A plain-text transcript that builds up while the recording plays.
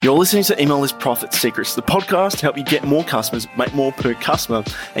You're listening to Email List Profit Secrets, the podcast to help you get more customers, make more per customer,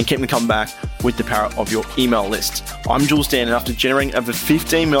 and keep them coming back with the power of your email list. I'm Jules Dan, and after generating over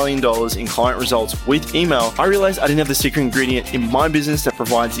 $15 million in client results with email, I realized I didn't have the secret ingredient in my business that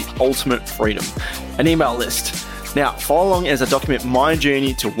provides the ultimate freedom, an email list. Now, follow along as I document my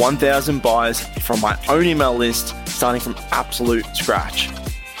journey to 1,000 buyers from my own email list, starting from absolute scratch.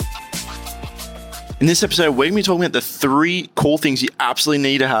 In this episode, we're going to be talking about the 3 core things you absolutely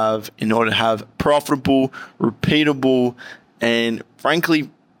need to have in order to have profitable, repeatable, and frankly,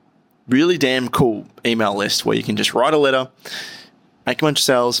 really damn cool email list where you can just write a letter, make a bunch of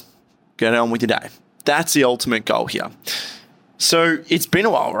sales, get on with your day. That's the ultimate goal here. So it's been a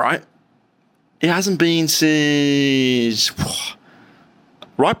while, right? It hasn't been since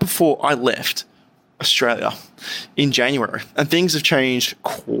right before I left Australia in January, and things have changed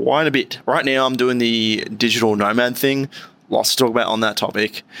quite a bit. Right now, I'm doing the digital nomad thing. Lots to talk about on that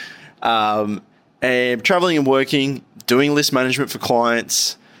topic. And traveling and working, doing list management for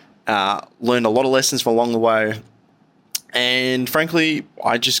clients, learned a lot of lessons from along the way. And frankly,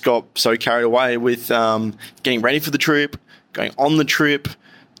 I just got so carried away with getting ready for the trip, going on the trip,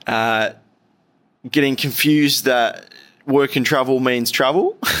 getting confused that work and travel means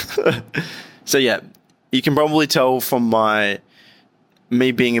travel. So yeah, you can probably tell from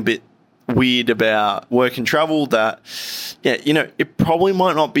me being a bit weird about work and travel that, it probably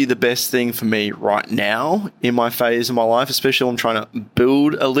might not be the best thing for me right now in my phase of my life, especially when I'm trying to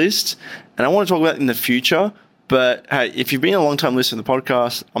build a list. And I want to talk about it in the future. But hey, if you've been a long-time listener to the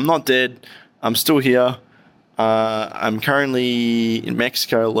podcast, I'm not dead. I'm still here. I'm currently in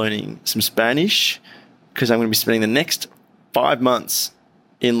Mexico learning some Spanish because I'm going to be spending the next 5 months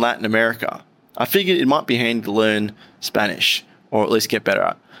in Latin America. I figured it might be handy to learn Spanish, or at least get better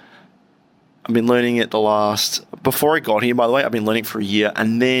at. I've been learning it before I got here, by the way, I've been learning for a year,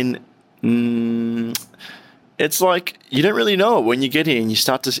 and then it's like you don't really know it when you get here and you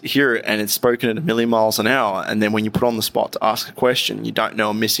start to hear it and it's spoken at 1,000,000 miles an hour, and then when you put on the spot to ask a question, you don't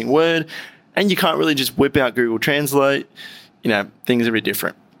know a missing word, and you can't really just whip out Google Translate. Things are a bit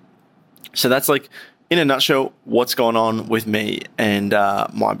different. So that's like, in a nutshell, what's going on with me and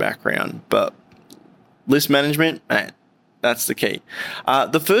my background. But list management, man, that's the key.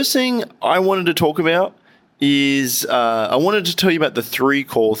 The first thing I wanted to talk about is I wanted to tell you about the 3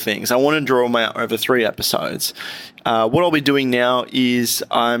 core things. I want to draw them out over 3 episodes. What I'll be doing now is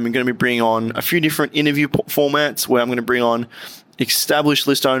I'm going to be bringing on a few different interview formats where I'm going to bring on established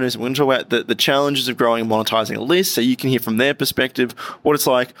list owners. We're going to talk about the challenges of growing and monetizing a list so you can hear from their perspective what it's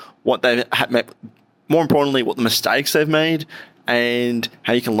like, what they've had, more importantly, what the mistakes they've made, and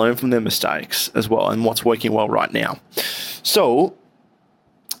how you can learn from their mistakes as well, and what's working well right now. So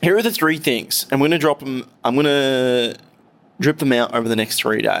here are the 3 things. I'm going to drip them out over the next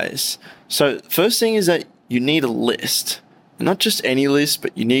 3 days. So first thing is that you need a list. And not just any list,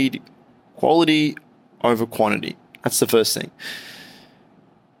 but you need quality over quantity. That's the first thing.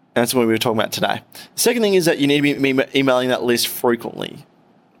 And that's what we were talking about today. The second thing is that you need to be emailing that list frequently.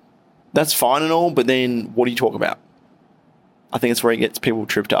 That's fine and all, but then what do you talk about? I think it's where it gets people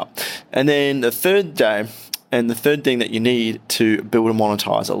tripped up. And then the third thing that you need to build and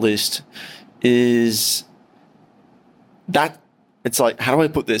monetize a list is that it's like, how do I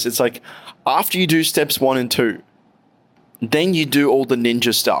put this? It's like after you do steps 1 and 2, then you do all the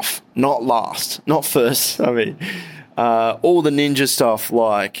ninja stuff, not first. All the ninja stuff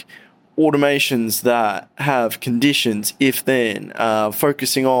like automations that have conditions, if then,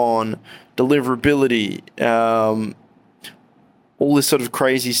 focusing on deliverability, all this sort of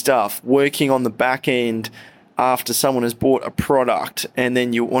crazy stuff, working on the back end after someone has bought a product, and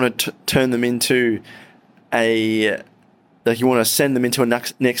then you want to turn them into you want to send them into a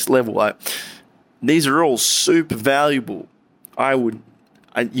next level. These are all super valuable.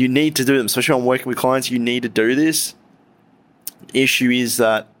 You need to do them, especially when I'm working with clients. You need to do this. The issue is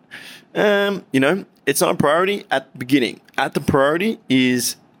that it's not a priority at the beginning. The priority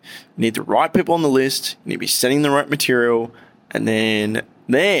is you need the right people on the list, you need to be sending the right material, and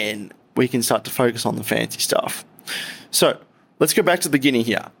then we can start to focus on the fancy stuff. So let's go back to the beginning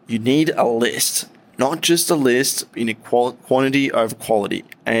here. You need a list, not just a list, you need quantity over quality.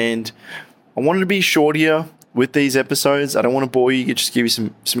 And I wanted to be short here with these episodes. I don't want to bore you. Just give you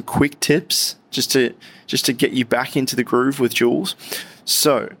some quick tips just to get you back into the groove with Jules.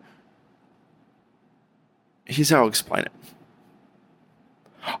 So here's how I'll explain it.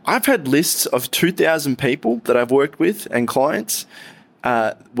 I've had lists of 2,000 people that I've worked with and clients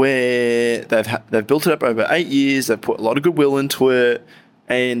where they've built it up over 8 years. They've put a lot of goodwill into it,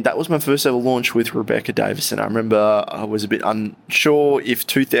 And that was my first ever launch with Rebecca Davison. I remember I was a bit unsure if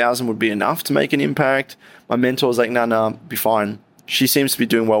 2,000 would be enough to make an impact. My mentor was like, no, be fine. She seems to be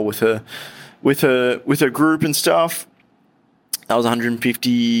doing well with her group and stuff. That was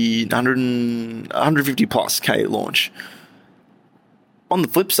 150 plus K launch. On the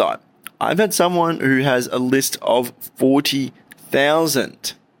flip side, I've had someone who has a list of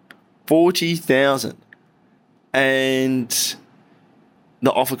 40,000. 40,000. And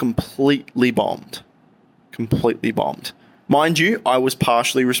the offer completely bombed. Completely bombed. Mind you, I was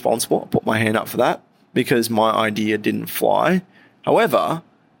partially responsible. I put my hand up for that because my idea didn't fly. However,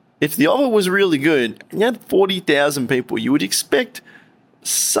 if the offer was really good and you had 40,000 people, you would expect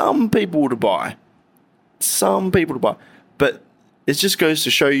some people to buy. Some people to buy. But it just goes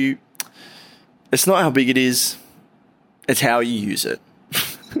to show you it's not how big it is, it's how you use it.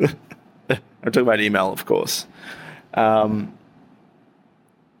 I'm talking about email, of course.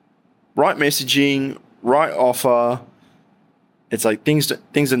 Right messaging, right offer. It's like things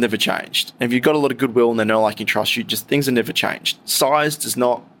have never changed. If you've got a lot of goodwill and they know, like, and trust you, just things have never changed. Size does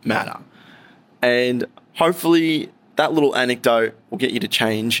not matter. And hopefully that little anecdote will get you to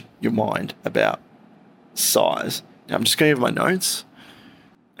change your mind about size. Now, I'm just going over my notes.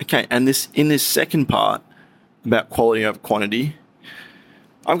 Okay, and in this second part about quality over quantity,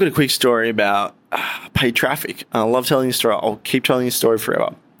 I've got a quick story about paid traffic. I love telling this story. I'll keep telling this story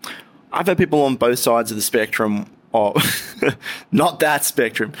forever. I've had people on both sides of the spectrum. Not that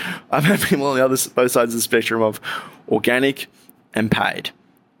spectrum. I've had people on both sides of the spectrum of organic and paid.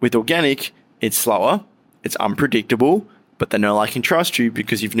 With organic, it's slower, it's unpredictable, but they know, like, and trust you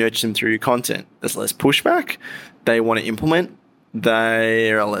because you've nurtured them through your content. There's less pushback. They want to implement.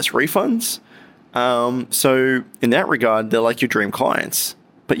 There are less refunds. So in that regard, they're like your dream clients,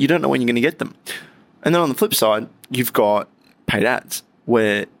 but you don't know when you're going to get them. And then on the flip side, you've got paid ads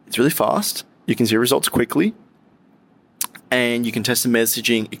where it's really fast. You can see results quickly. And you can test the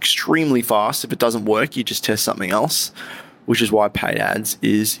messaging extremely fast. If it doesn't work, you just test something else, which is why paid ads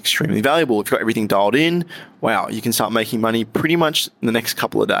is extremely valuable. If you've got everything dialed in, wow, you can start making money pretty much in the next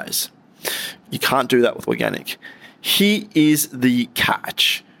couple of days. You can't do that with organic. Here is the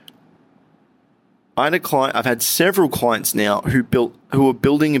catch. I've had several clients now who are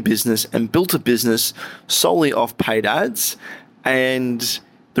building a business and built a business solely off paid ads. And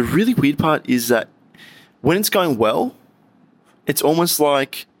the really weird part is that when it's going well, it's almost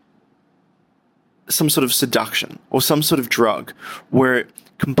like some sort of seduction or some sort of drug where it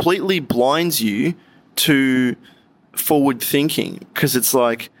completely blinds you to forward thinking. Because it's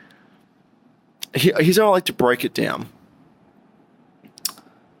like, here's how I like to break it down.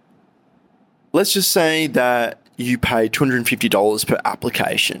 Let's just say that you pay $250 per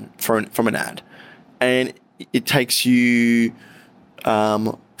application from an ad, and it takes you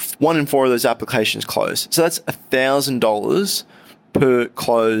 1 in 4 of those applications close. So that's $1,000 per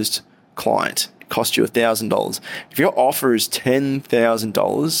closed client. It costs you $1,000. If your offer is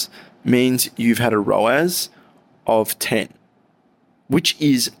 $10,000, means you've had a ROAS of 10, which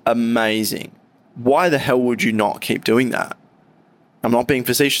is amazing. Why the hell would you not keep doing that? I'm not being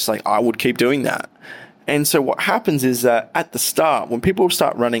facetious. Like, I would keep doing that. And so what happens is that at the start, when people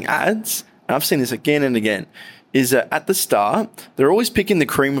start running ads, and I've seen this again and again, is that at the start, they're always picking the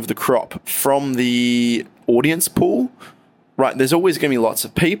cream of the crop from the audience pool, right? There's always going to be lots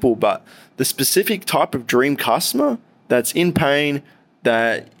of people, but the specific type of dream customer that's in pain,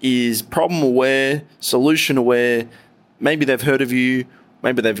 that is problem aware, solution aware, maybe they've heard of you,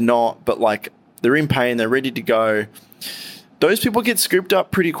 maybe they've not, but like they're in pain, they're ready to go. Those people get scooped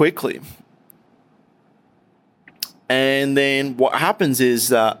up pretty quickly. And then what happens is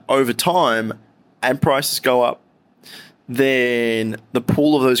that over time, ad prices go up. Then the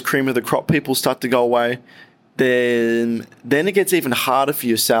pool of those cream of the crop people start to go away. Then it gets even harder for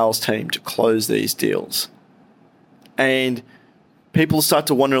your sales team to close these deals. And people start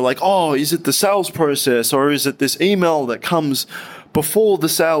to wonder, like, oh, is it the sales process, or is it this email that comes before the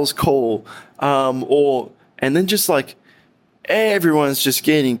sales call? And then just like everyone's just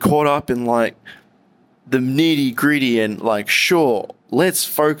getting caught up in like the nitty gritty and like, sure, let's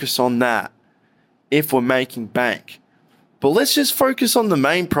focus on that if we're making bank. But let's just focus on the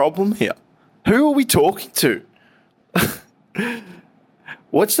main problem here. Who are we talking to?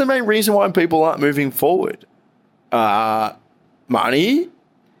 What's the main reason why people aren't moving forward? Money?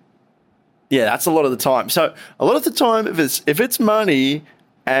 Yeah, that's a lot of the time. So a lot of the time, if it's money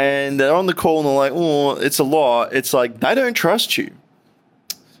and they're on the call and they're like, oh, it's a lot, it's like they don't trust you.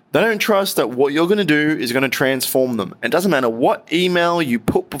 They don't trust that what you're going to do is going to transform them. It doesn't matter what email you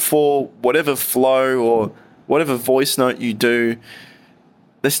put before, whatever flow or whatever voice note you do,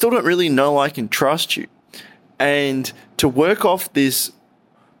 they still don't really know, like, and trust you. And to work off this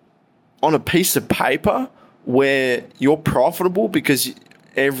on a piece of paper where you're profitable because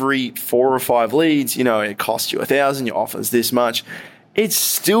every 4 or 5 leads, it costs you $1,000, your offer's this much, it's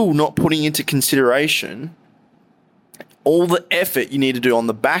still not putting into consideration all the effort you need to do on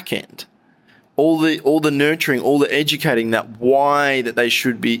the back end, all the nurturing, all the educating that they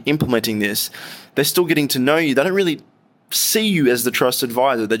should be implementing this. They're still getting to know you. They don't really see you as the trusted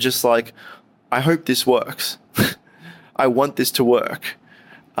advisor. They're just like, I hope this works. I want this to work.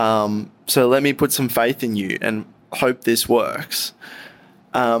 So let me put some faith in you and hope this works.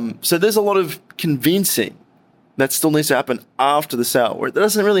 So there's a lot of convincing that still needs to happen after the sale, where it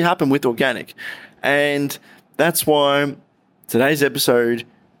doesn't really happen with organic. And that's why today's episode,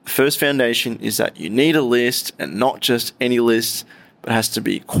 the first foundation is that you need a list, and not just any list, but it has to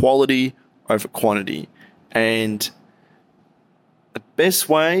be quality over quantity. And the best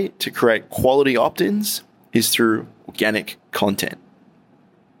way to create quality opt-ins is through organic content.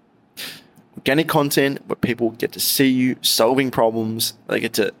 Organic content where people get to see you solving problems. They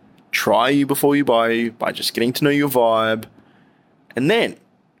get to try you before you buy you by just getting to know your vibe. And then,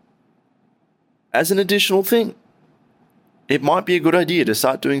 as an additional thing, it might be a good idea to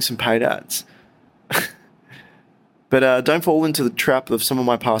start doing some paid ads. But don't fall into the trap of some of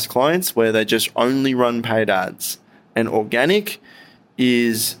my past clients where they just only run paid ads. And organic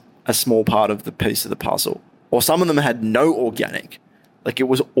is a small part of the piece of the puzzle. Or some of them had no organic. Like, it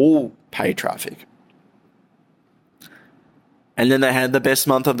was all paid traffic. And then they had the best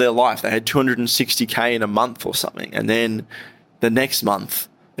month of their life. They had 260K in a month or something. And then the next month,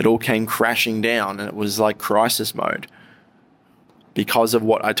 it all came crashing down and it was like crisis mode. Because of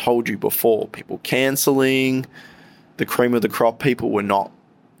what I told you before. People cancelling, the cream of the crop people were not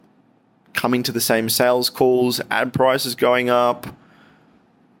coming to the same sales calls, ad prices going up.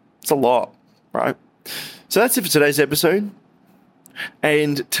 It's a lot, right? So that's it for today's episode.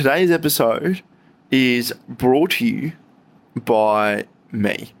 And today's episode is brought to you by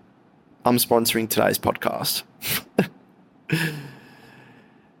me. I'm sponsoring today's podcast.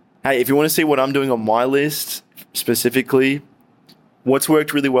 Hey, if you want to see what I'm doing on my list, specifically, what's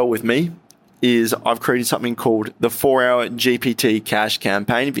worked really well with me is I've created something called the 4-hour GPT cash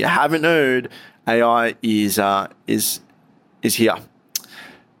campaign. If you haven't heard, AI is here.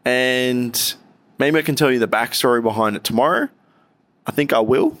 And maybe I can tell you the backstory behind it tomorrow. I think I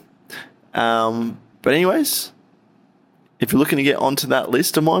will. But anyways, if you're looking to get onto that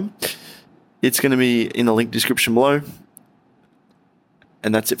list of mine, it's going to be in the link description below.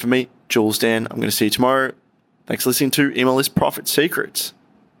 And that's it for me, Jules Dan. I'm going to see you tomorrow. Thanks for listening to Email List Profit Secrets.